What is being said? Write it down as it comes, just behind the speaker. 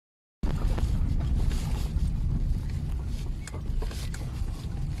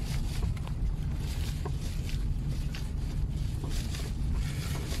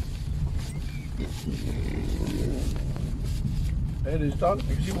It is done.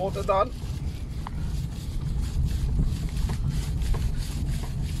 You can see water done.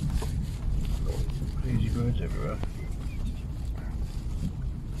 Crazy birds everywhere.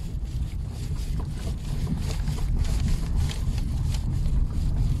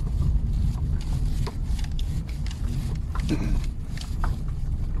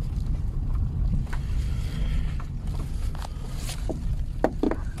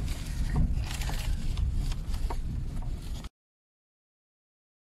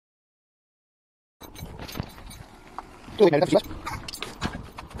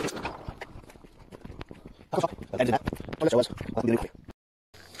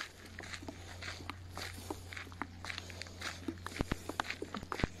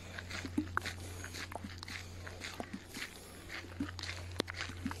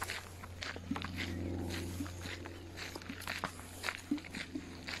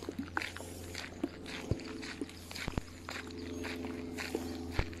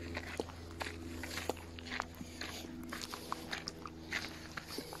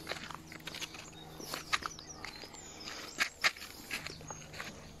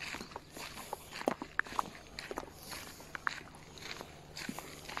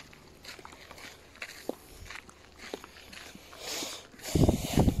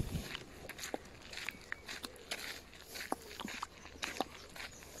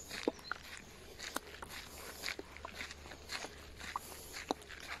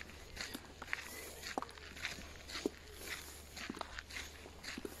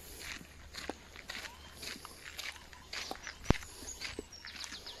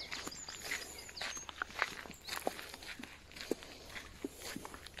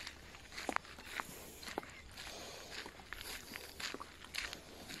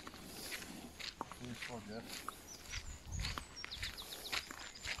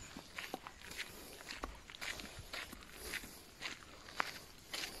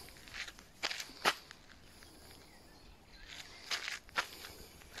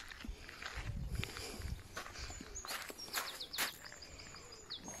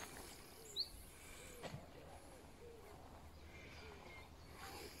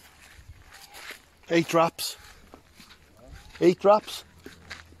 Eight traps. 8 traps.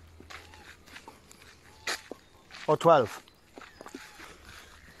 Or 12.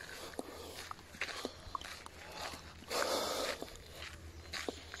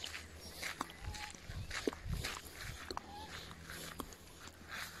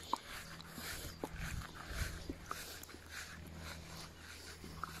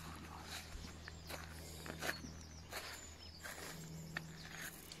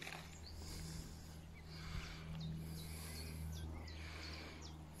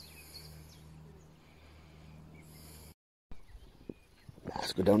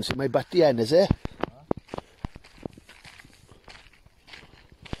 Let's go down and see my butty hen, is it?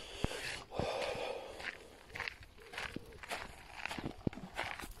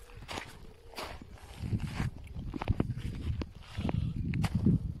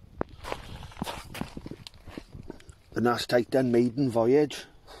 The last Titan maiden voyage.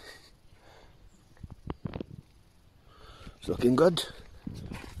 It's looking good.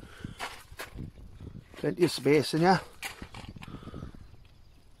 Plenty of space in here.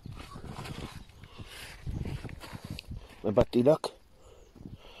 My butty, look.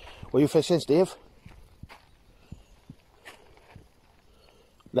 What are you fishing, Steve?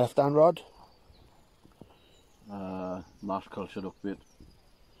 Left hand rod? Marsh culture upbait.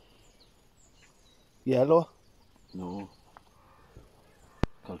 Yellow? No.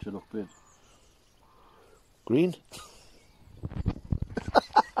 Culture upbait. Green?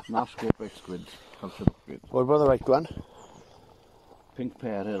 Marsh scope X squid. Culture upbait. What about the right one? Pink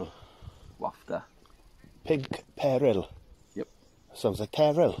peril. Wafter. Pink peril. Yep. Sounds like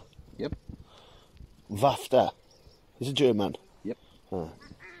peril. Yep. Wafter. Is it German? Yep. Ah.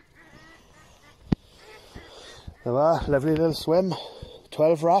 There are, lovely little swim.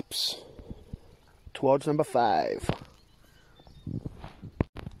 12 wraps. Towards number 5.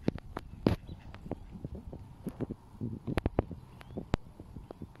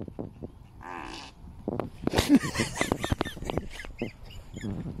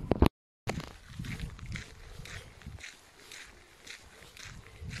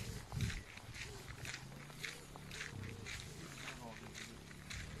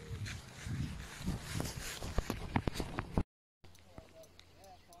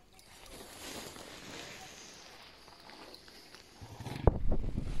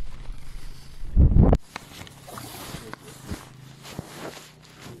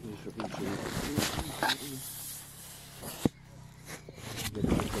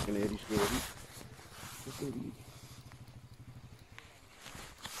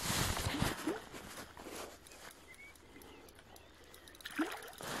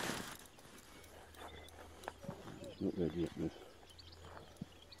 ready up, mate.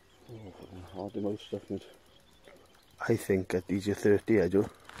 Oh, fucking hard them out stuff, mate. I think at these are 30, I do.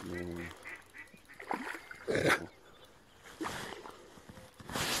 Yeah.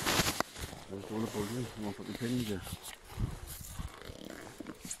 I was going to bug me, I want fucking pins here.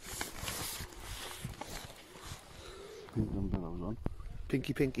 Pink number I was on.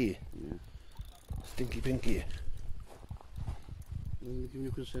 Pinky Pinky. Yeah. Stinky Pinky. Well, give me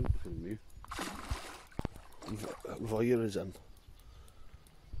your consent to film me. Voyeurism.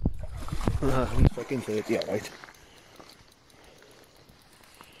 He's fucking 30, alright.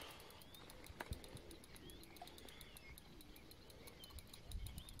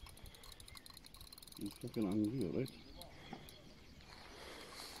 He's fucking angry, alright?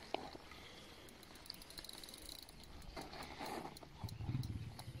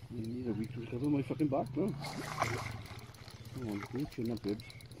 I need a week to recover my fucking back now. Come on, you're chewing up ribs.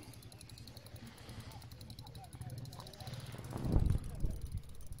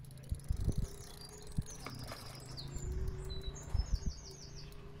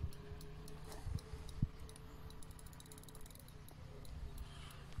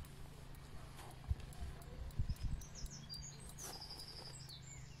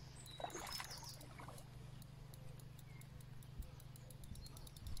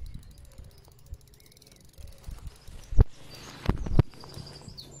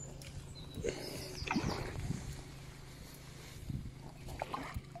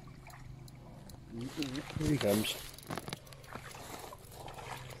 Here he comes.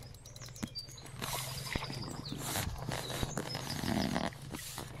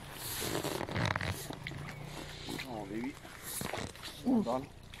 Oh, baby. Hold on.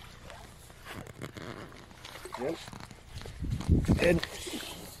 Yep. In.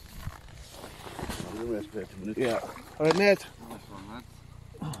 I'll rest for 30 minutes. Yeah. Alright, mate. Nice one, lad.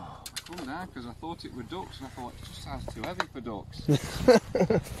 I come down because I thought it were ducks and I thought it just sounds too heavy for ducks.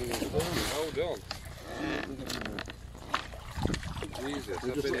 Hold on. Jesus,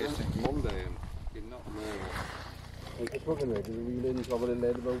 I've been here since Monday and you're not moving. I'm just fucking ready to reel in, cover the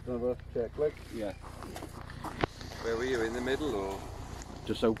lead about another check, like. Yeah. Where were you, in the middle or?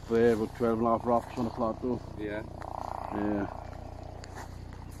 Just out there, about 12.5 wraps on a plateau. Yeah. Yeah.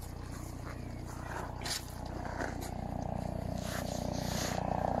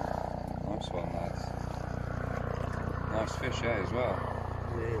 Nice one, lads. Nice fish, eh, as well.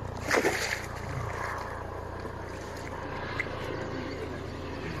 Yeah.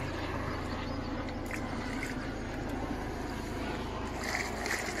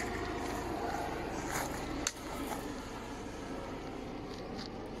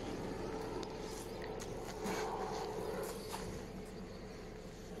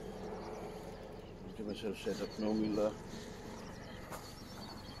 Get myself set up now, we'll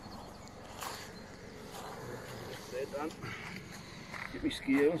set down. Get my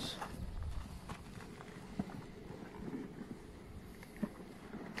scales.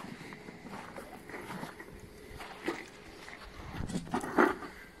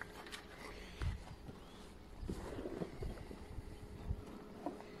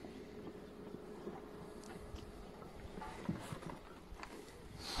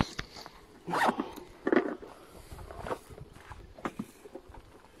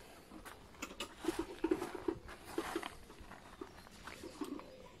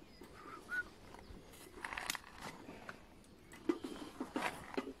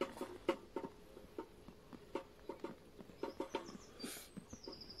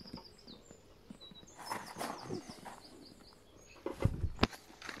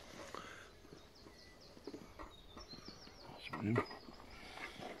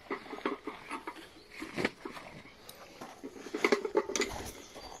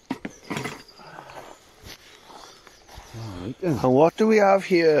 Right then. And what do we have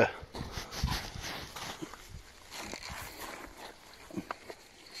here?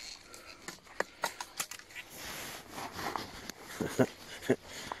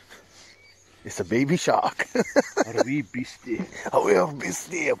 It's a baby shark. Or a wee beastie. A wee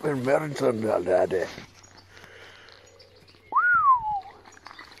beastie up in Merrington the other day.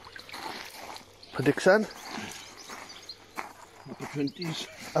 Prediction? Upper 20s.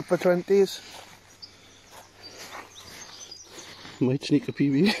 Upper 20s? Might sneak a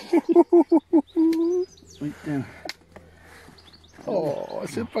PB. Right then. Oh,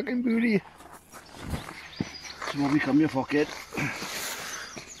 it's a fucking beauty. So will become your pocket.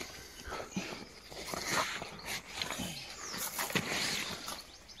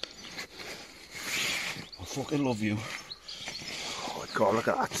 I fucking love you. Oh God, look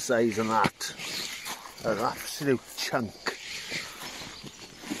at that size and that. An absolute chunk.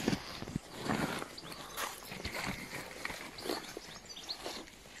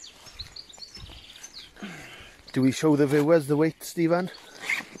 Do we show the viewers the weight, Stephen?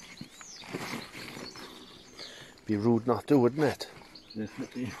 Be rude not to, wouldn't it?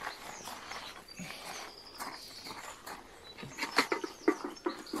 Definitely.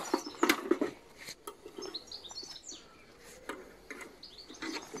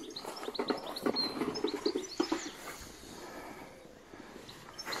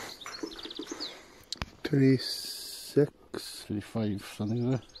 $26. 35,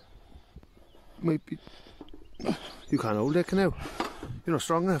 something like that. Might be. You can't hold it, can you? You're not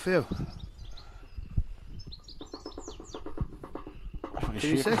strong enough, are you?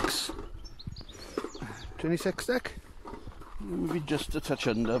 26. 26 stick. Maybe just a touch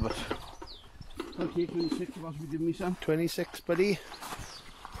under, but okay, 26 was we give me some. 26, buddy.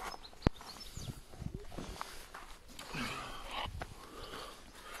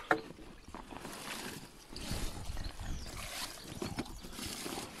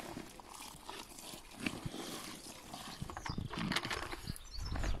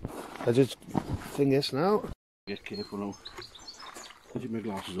 I just think this now. Get careful now. I take my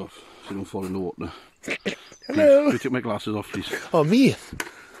glasses off so I don't fall in the water. Hello. Please, take my glasses off, please. Oh, me?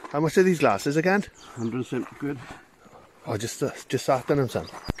 How much are these glasses again? 170 quid. Oh, just sat on them, son.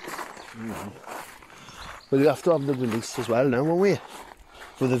 Well, you have to have them released as well now, won't we?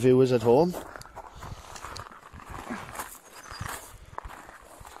 For the viewers at home.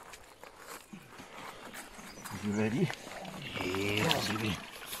 You ready? Yeah, baby.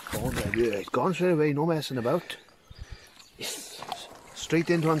 Already, it's gone straight away, no messing about. Straight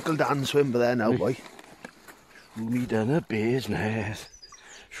into Uncle Dan's swim there now, boy. Shrew me down a business.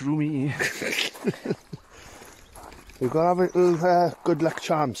 Shrew me. We've got to have a little good luck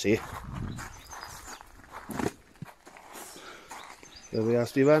charm, see? There we are,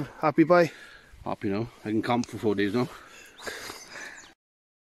 Stephen. Happy, boy? Happy now. I can camp for 4 days now.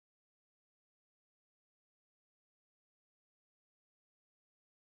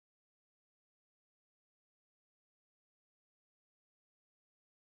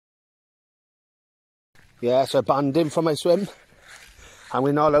 Yeah, so I banned him from my swim. And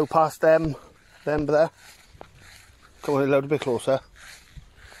we're not allowed past them there. Come on, a little bit closer.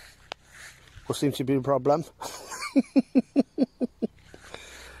 What seems to be the problem?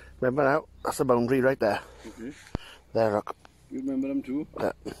 Remember now, that's the boundary right there. Okay. There, look. You remember them too?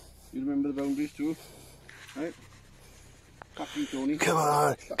 Yeah. You remember the boundaries too? Right? Captain Tony.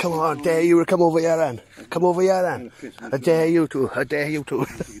 Come on, dare you to come over here then. Come over here then. I dare you to, I dare you to.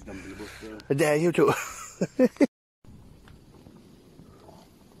 I dare you to.